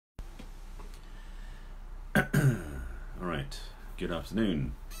Good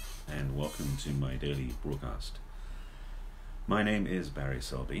afternoon, and welcome to my daily broadcast. My name is Barry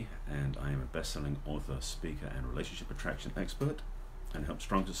Selby, and I am a best-selling author, speaker, and relationship attraction expert, and help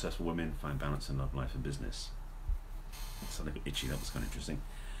strong, successful women find balance in love, life, and business. It's a little bit itchy. That was kind of interesting.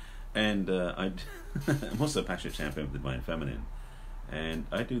 And I'm also a passionate champion of the divine feminine, and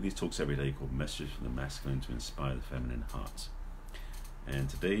I do these talks every day called Messages from the Masculine to Inspire the Feminine Heart. And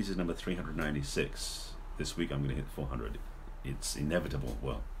today's is number 396. This week I'm going to hit 400. It's inevitable.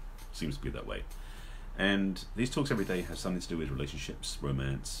 Well, seems to be that way. And these talks every day have something to do with relationships,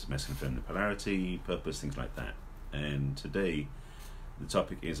 romance, masculine feminine polarity, purpose, things like that. And today the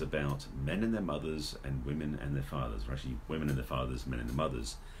topic is about men and their mothers and women and their fathers, or actually women and their fathers, men and their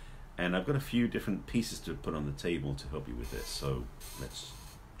mothers. And I've got a few different pieces to put on the table to help you with this. So let's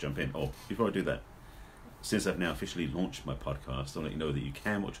jump in. Oh, before I do that, since I've now officially launched my podcast, I'll let you know that you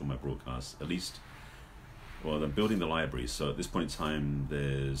can watch all my broadcasts, at least. Well, I'm building the library, so at this point in time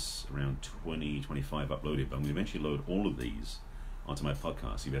there's around 25 uploaded, but I'm going to eventually load all of these onto my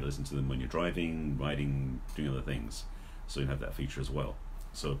podcast. You better listen to them when you're driving, riding, doing other things, so you have that feature as well.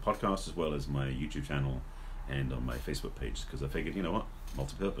 So podcast as well as my YouTube channel and on my Facebook page, because I figured, you know what,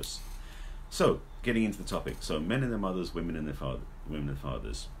 multi-purpose. So, getting into the topic. So, men and their mothers, women and their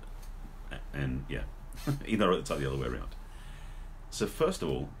fathers. And yeah, either I wrote the title the other way around. So first of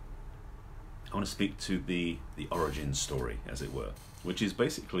all, I want to speak to the origin story, as it were, which is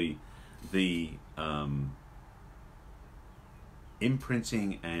basically the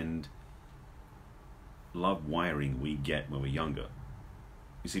imprinting and love wiring we get when we're younger.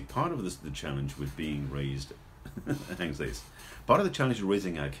 You see, part of the challenge with being raised, part of the challenge of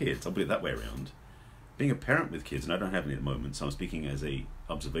raising our kids, I'll put it that way around, being a parent with kids, and I don't have any at the moment, so I'm speaking as a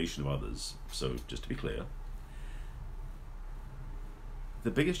observation of others, so just to be clear, the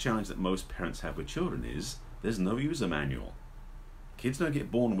biggest challenge that most parents have with children is there's no user manual. Kids don't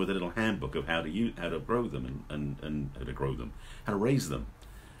get born with a little handbook of how to grow them and how to raise them.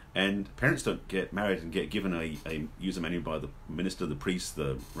 And parents don't get married and get given a user manual by the minister, the priest,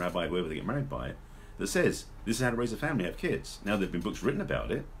 the rabbi, whoever they get married by, that says this is how to raise a family, have kids. Now there have been books written about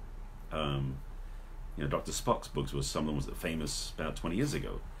it. Dr. Spock's books was some of the ones that were famous about 20 years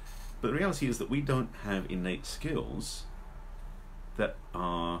ago. But the reality is that we don't have innate skills that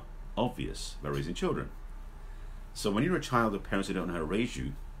are obvious about raising children. So when you're a child of parents who don't know how to raise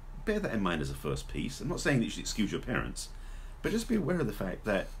you, bear that in mind as a first piece. I'm not saying that you should excuse your parents, but just be aware of the fact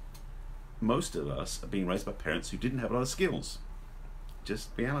that most of us are being raised by parents who didn't have a lot of skills. Just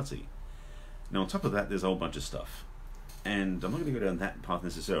reality. Now on top of that, there's a whole bunch of stuff. And I'm not going to go down that path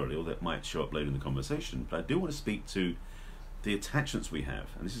necessarily, or that might show up later in the conversation, but I do want to speak to the attachments we have.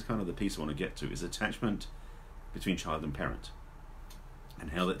 And this is kind of the piece I want to get to, is attachment between child and parent,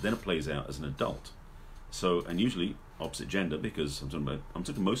 and how that then plays out as an adult. So, and usually opposite gender, because I'm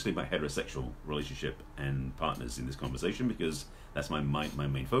talking mostly about heterosexual relationship and partners in this conversation, because that's my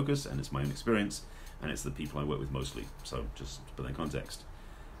main focus, and it's my own experience, and it's the people I work with mostly. So just to put that in context.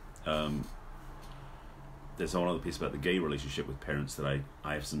 There's a whole other piece about the gay relationship with parents that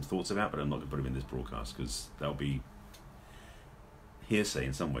I have some thoughts about, but I'm not going to put them in this broadcast because that'll be hearsay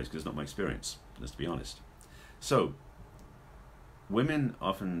in some ways, because it's not my experience, let's be honest. So, women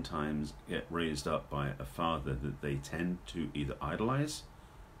oftentimes get raised up by a father that they tend to either idolize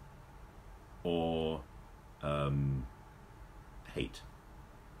or hate,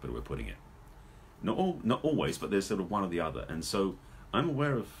 but we're putting it. Not always, but there's sort of one or the other. And so I'm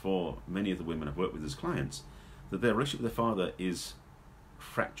aware of, for many of the women I've worked with as clients, that their relationship with their father is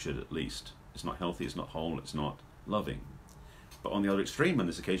fractured at least. It's not healthy, it's not whole, it's not loving. But on the other extreme, and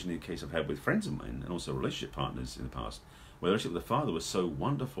this occasionally the case I've had with friends of mine and also relationship partners in the past, where the relationship with the father was so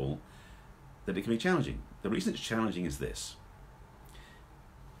wonderful that it can be challenging. The reason it's challenging is this.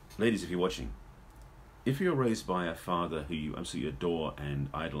 Ladies, if you're watching, if you're raised by a father who you absolutely adore and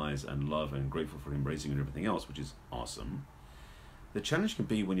idolize and love and grateful for him raising you and everything else, which is awesome, the challenge can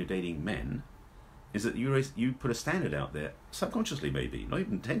be when you're dating men, is that you put a standard out there, subconsciously maybe, not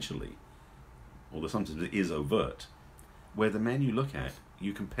even intentionally, although sometimes it is overt, where the man you look at,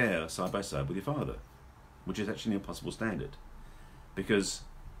 you compare side by side with your father, which is actually an impossible standard. Because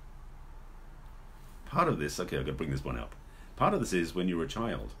part of this, okay, I've got to bring this one up. Part of this is when you're a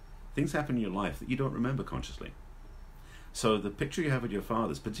child, things happen in your life that you don't remember consciously. So the picture you have of your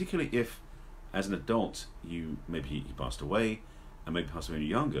fathers, particularly if as an adult maybe he passed away, and maybe passed away when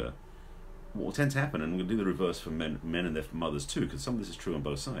you're younger, what will tend to happen, and I'm going to do the reverse for men and their mothers too, because some of this is true on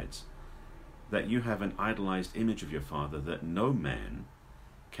both sides, that you have an idolized image of your father that no man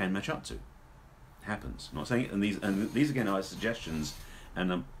can match up to. Happens. I'm not saying, and these again are suggestions,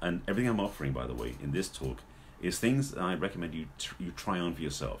 and everything I'm offering, by the way, in this talk is things that I recommend you try on for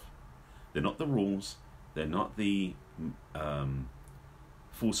yourself. They're not the rules. They're not the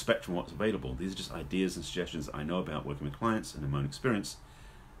full spectrum of what's available. These are just ideas and suggestions that I know about working with clients and in my own experience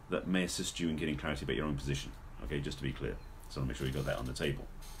that may assist you in getting clarity about your own position. Okay, just to be clear. So I'll make sure you got that on the table.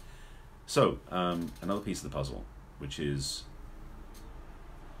 So, another piece of the puzzle, which is...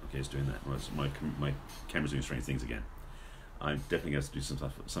 Okay, it's doing that. Well, my camera's doing strange things again. I definitely got to do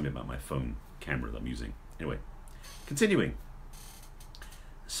something about my phone camera that I'm using. Anyway, continuing.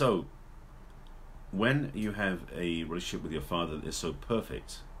 So, when you have a relationship with your father that is so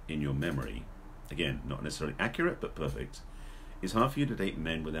perfect in your memory, again, not necessarily accurate, but perfect, it's hard for you to date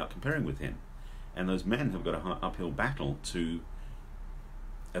men without comparing with him. And those men have got an uphill battle to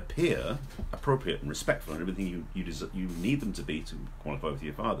appear appropriate and respectful and everything you need them to be to qualify with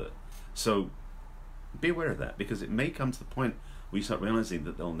your father. So be aware of that, because it may come to the point where you start realizing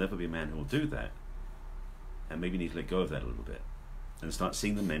that there'll never be a man who will do that, and maybe you need to let go of that a little bit and start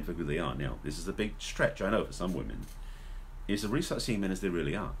seeing the men for who they are. Now, this is a big stretch, I know, for some women, is to really start seeing men as they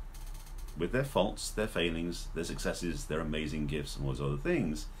really are, with their faults, their failings, their successes, their amazing gifts and all those other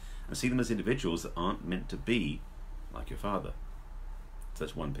things, and see them as individuals that aren't meant to be like your father. So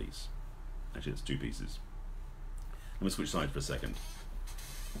that's one piece. Actually, it's two pieces. Let me switch sides for a second.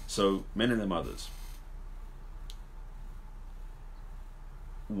 So, men and their mothers.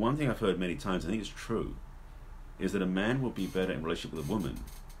 One thing I've heard many times, I think it's true, is that a man will be better in relationship with a woman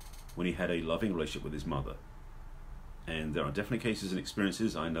when he had a loving relationship with his mother. And there are definitely cases and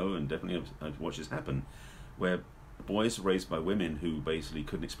experiences I know, and definitely I've watched this happen, where boys raised by women who basically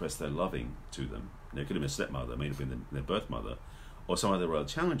couldn't express their loving to them. They could have been a stepmother, may have been their birth mother, or some other real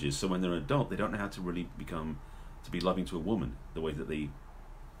challenges. So when they're an adult, they don't know how to really be loving to a woman the way that they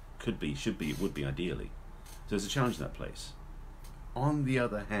could be, should be, would be ideally. So there's a challenge in that place. On the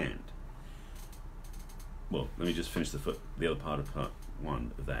other hand, well, let me just finish the other part of part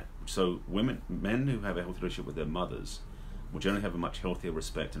one of that. So men who have a healthy relationship with their mothers will generally have a much healthier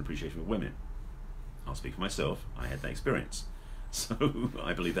respect and appreciation for women. I'll speak for myself. I had that experience. So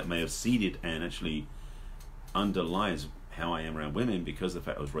I believe that may have seeded and actually underlies how I am around women, because of the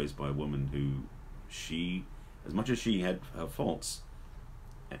fact I was raised by a woman who, as much as she had her faults,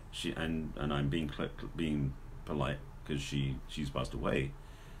 and I'm being polite because she's passed away,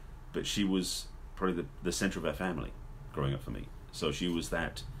 but she was probably the center of our family growing up for me. So she was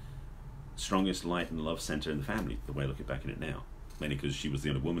that strongest light and love center in the family, the way I look back at it now. Mainly because she was the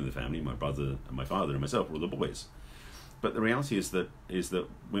only woman in the family. My brother and my father and myself were all the boys. But the reality is that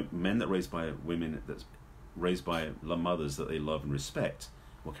men that are raised by women, that's raised by mothers that they love and respect,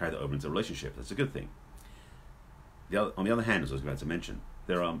 will carry that over into a relationship. That's a good thing. On the other hand, as I was about to mention,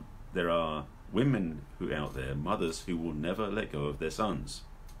 there are women who out there, mothers who will never let go of their sons.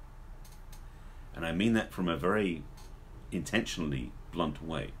 And I mean that from a very intentionally blunt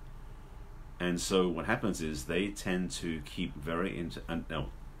way. And so what happens is they tend to keep very into... And now,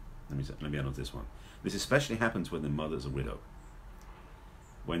 let me add on to this one. This especially happens when the mother is a widow.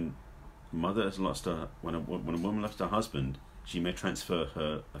 When mother has lost when a woman lost her husband, she may transfer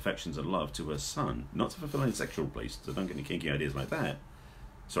her affections and love to her son, not to fulfill any sexual place. So don't get any kinky ideas like that.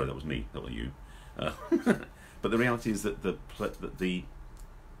 Sorry, that was me. That was you. But the reality is that the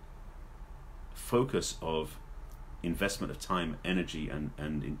focus of investment of time, energy, and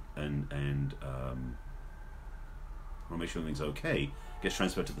want to make sure everything's okay, gets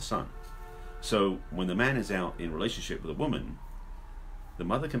transferred to the son. So when the man is out in relationship with a woman, the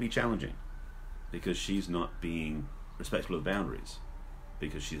mother can be challenging because she's not being respectful of the boundaries,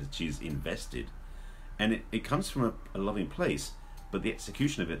 because she's invested, and it comes from a loving place, but the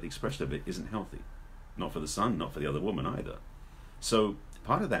execution of it, the expression of it, isn't healthy, not for the son, not for the other woman either. So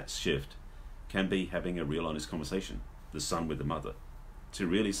part of that shift can be having a real honest conversation, the son with the mother, to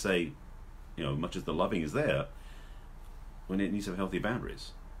really say, much as the loving is there, when it needs to have healthy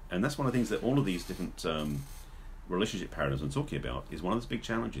boundaries. And that's one of the things that all of these different relationship paradigms I'm talking about is one of those big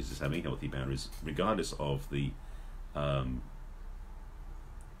challenges, is having healthy boundaries, regardless of the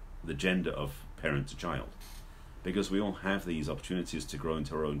gender of parent to child. Because we all have these opportunities to grow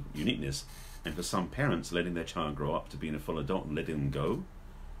into our own uniqueness, and for some parents, letting their child grow up to being a full adult and letting them go,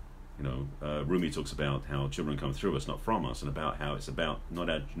 Rumi talks about how children come through us, not from us, and about how it's about not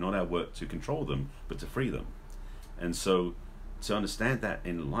our work to control them, but to free them. And so, to understand that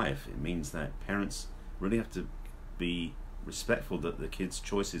in life, it means that parents really have to be respectful that the kids'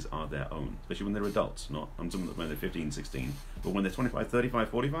 choices are their own, especially when they're adults. I'm talking about when they're 15, 16, but when they're 25, 35,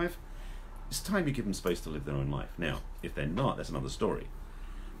 45, it's time you give them space to live their own life. Now, if they're not, that's another story.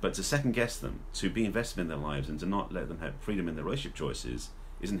 But to second guess them, to be invested in their lives, and to not let them have freedom in their relationship choices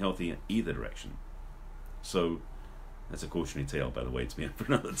isn't healthy in either direction. So that's a cautionary tale, by the way, to be for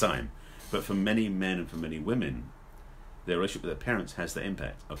another time. But for many men and for many women, their relationship with their parents has that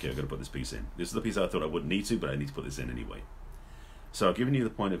impact. Okay, I've got to put this piece in. This is the piece I thought I wouldn't need to, but I need to put this in anyway. So I've given you the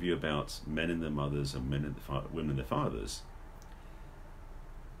point of view about men and their mothers and women and their fathers.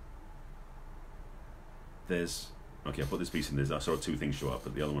 Okay, I put this piece in. I saw two things show up,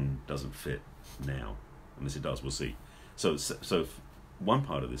 but the other one doesn't fit now. Unless it does, we'll see. So one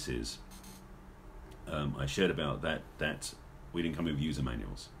part of this is, I shared about that we didn't come in with user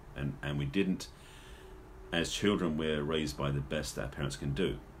manuals. And we didn't, as children, we're raised by the best that our parents can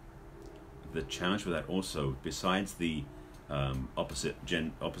do. The challenge with that also, besides the opposite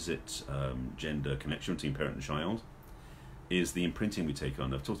gender connection between parent and child, is the imprinting we take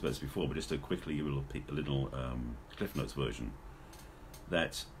on. I've talked about this before, but just to quickly give a little Cliff Notes version,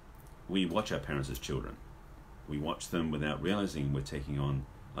 that we watch our parents as children. We watch them without realizing we're taking on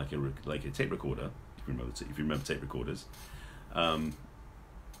like a tape recorder. If you remember tape recorders, that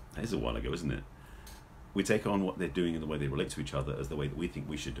is a while ago, isn't it? We take on what they're doing and the way they relate to each other as the way that we think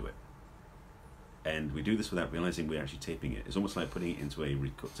we should do it. And we do this without realizing we're actually taping it. It's almost like putting it into a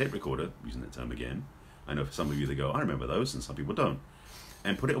tape recorder, using that term again. I know for some of you they go, I remember those, and some people don't.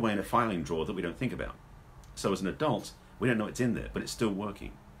 And put it away in a filing drawer that we don't think about. So as an adult, we don't know it's in there, but it's still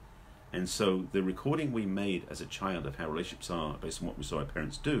working. And so the recording we made as a child of how relationships are based on what we saw our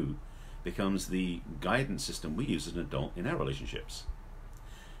parents do becomes the guidance system we use as an adult in our relationships.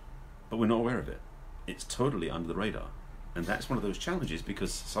 But we're not aware of it. It's totally under the radar. And that's one of those challenges,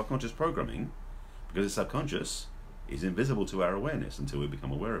 because subconscious programming, because it's subconscious, is invisible to our awareness until we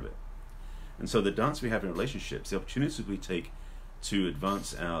become aware of it. And so the dance we have in relationships, the opportunities we take to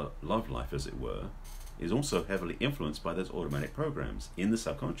advance our love life, as it were, is also heavily influenced by those automatic programs in the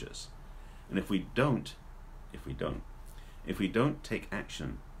subconscious. And if we don't take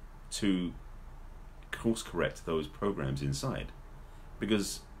action to course correct those programs inside,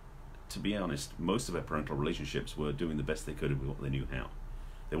 because to be honest, most of our parental relationships were doing the best they could with what they knew how.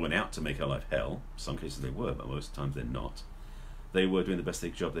 They weren't out to make our life hell. Some cases they were, but most times they're not. They were doing the best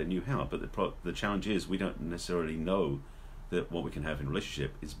job they knew how. But the challenge is we don't necessarily know that what we can have in a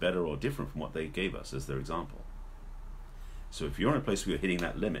relationship is better or different from what they gave us as their example. So if you're in a place where you're hitting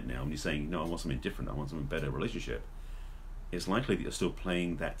that limit now and you're saying, no, I want something different, I want something better relationship, it's likely that you're still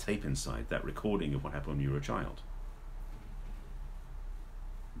playing that tape inside, that recording of what happened when you were a child.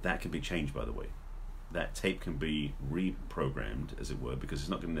 That can be changed, by the way. That tape can be reprogrammed, as it were, because it's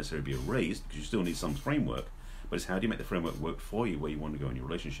not going to necessarily be erased, because you still need some framework, but it's how do you make the framework work for you where you want to go in your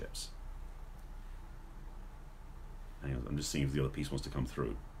relationships. Hang on, I'm just seeing if the other piece wants to come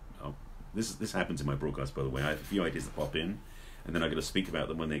through. This happens in my broadcast, by the way. I have a few ideas that pop in, and then I got to speak about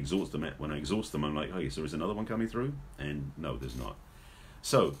them when they exhaust them. When I exhaust them, I'm like, hey, so is another one coming through? And no, there's not.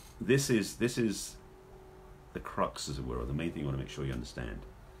 So this is the crux, as it were, or the main thing I want to make sure you understand,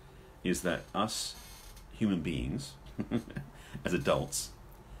 is that us human beings, as adults,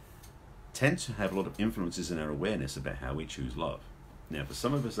 tend to have a lot of influences in our awareness about how we choose love. Now, for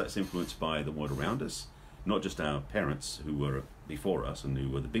some of us, that's influenced by the world around us, not just our parents who were before us and who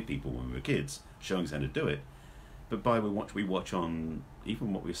were the big people when we were kids, showing us how to do it, but by what we watch on,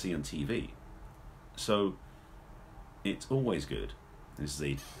 even what we see on TV. So it's always good, this is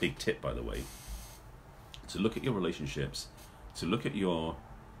a big tip, by the way, to look at your relationships, to look at your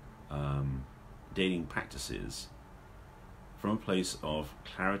dating practices from a place of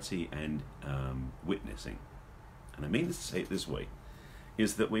clarity and witnessing. And I mean to say it this way,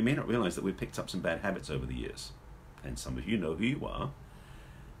 is that we may not realize that we've picked up some bad habits over the years, and some of you know who you are,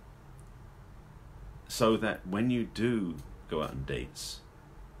 so that when you do go out on dates,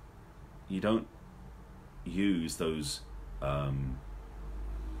 you don't use those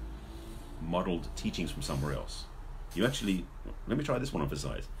modeled teachings from somewhere else. You actually, let me try this one on for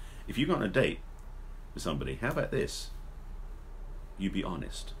size. If you go on a date with somebody, how about this? You be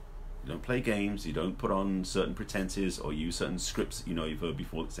honest. You don't play games, you don't put on certain pretenses or use certain scripts that you know you've heard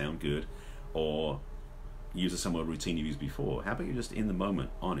before that sound good, or use a somewhat routine you've used before. How about you just in the moment,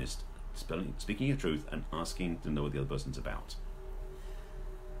 honest, speaking your truth and asking to know what the other person's about.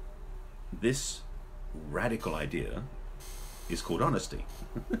 This radical idea is called honesty.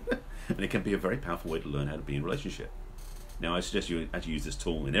 And it can be a very powerful way to learn how to be in a relationship. Now, I suggest you actually use this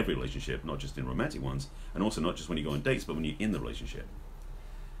tool in every relationship, not just in romantic ones, and also not just when you go on dates, but when you're in the relationship.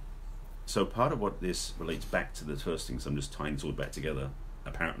 So part of what this relates back to the first things, I'm just tying this all back together,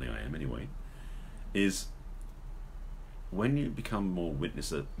 apparently I am anyway, is when you become more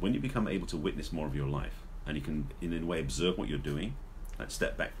when you become able to witness more of your life, and you can in a way observe what you're doing, like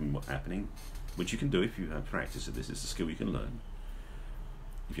step back from what's happening, which you can do if you have practice of this, it's a skill you can learn.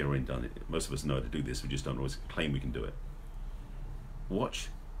 if you've already done it, most of us know how to do this, we just don't always claim we can do it. Watch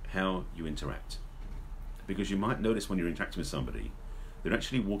how you interact. Because you might notice when you're interacting with somebody, they're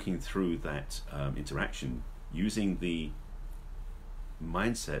actually walking through that interaction using the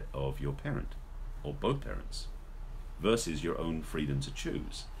mindset of your parent or both parents versus your own freedom to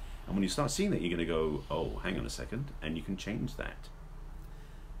choose. And when you start seeing that, you're going to go, oh, hang on a second, and you can change that.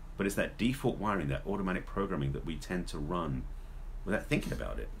 But it's that default wiring, that automatic programming that we tend to run without thinking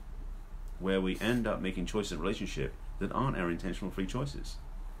about it, where we end up making choices in a relationship that aren't our intentional free choices.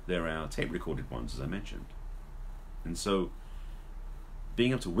 They're our tape recorded ones, as I mentioned. And so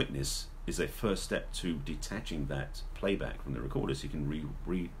being able to witness is a first step to detaching that playback from the recorder, so you can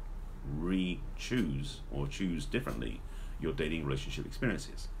re-choose or choose differently your dating relationship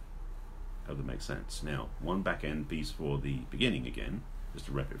experiences. Hope that makes sense. Now, one back end piece for the beginning again, just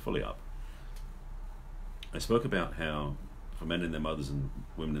to wrap it fully up. I spoke about how for men and their mothers and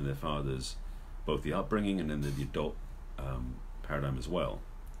women and their fathers, both the upbringing and then the adult paradigm as well.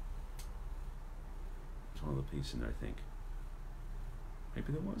 There's one other piece in there, I think.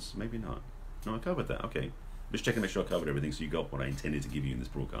 Maybe there was, maybe not. No, I covered that. Okay. Just checking to make sure I covered everything so you got what I intended to give you in this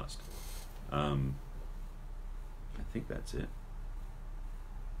broadcast. I think that's it.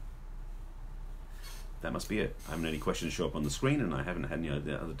 That must be it. I haven't had any questions show up on the screen, and I haven't had any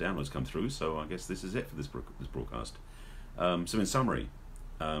other downloads come through, so I guess this is it for this broadcast. So in summary,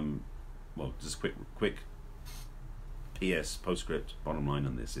 well, just quick PS, postscript, bottom line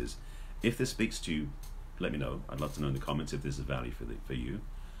on this is, if this speaks to you, let me know. I'd love to know in the comments if this is value for you.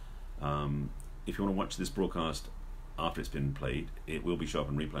 If you want to watch this broadcast after it's been played, it will be shown up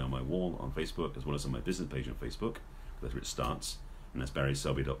on replay on my wall on Facebook, as well as on my business page on Facebook. That's where it starts, and that's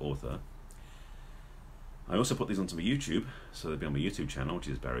barryselby.author. I also put these onto my YouTube, so they'll be on my YouTube channel, which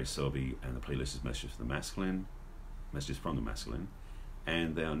is Barry Selby, and the playlist is Messages from the Masculine,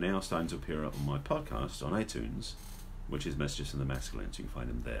 and they are now starting to appear on my podcast on iTunes, which is Messages from the Masculine, so you can find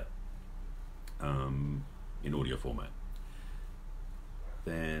them there in audio format.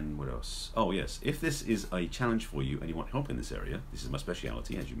 Then what else? Oh yes, if this is a challenge for you and you want help in this area, this is my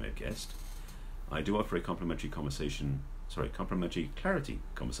speciality, as you may have guessed. I do offer a complimentary clarity conversation. It's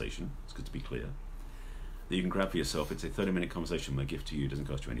good to be clear. That you can grab for yourself. It's a 30-minute conversation. My gift to you. It doesn't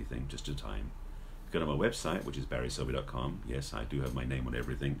cost you anything, just your time. Go to my website, which is barryselby.com. Yes, I do have my name on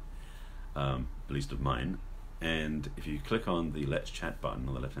everything, at least of mine. And if you click on the Let's Chat button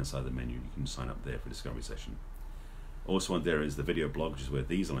on the left-hand side of the menu, you can sign up there for a discovery session. Also on there is the video blog, which is where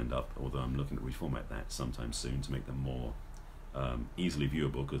these will end up, although I'm looking to reformat that sometime soon to make them more easily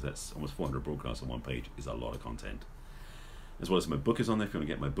viewable, because that's almost 400 broadcasts on one page is a lot of content. As well as my book is on there. If you want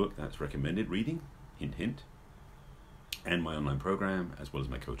to get my book, that's recommended reading, hint hint, and my online program, as well as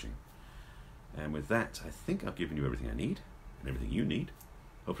my coaching. And with that, I think I've given you everything I need and everything you need.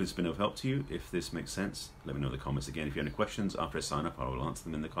 Hopefully it's been of help to you. If this makes sense, let me know in the comments. Again, if you have any questions after I sign up, I will answer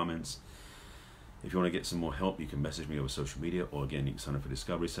them in the comments. If you want to get some more help, you can message me over social media, or again, you can sign up for a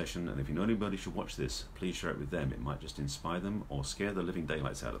discovery session. And if you know anybody should watch this, please share it with them. It might just inspire them or scare the living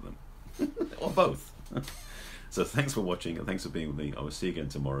daylights out of them, or both. So thanks for watching, and thanks for being with me. I will see you again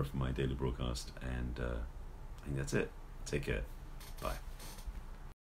tomorrow for my daily broadcast, and I think that's it. Take care. Bye.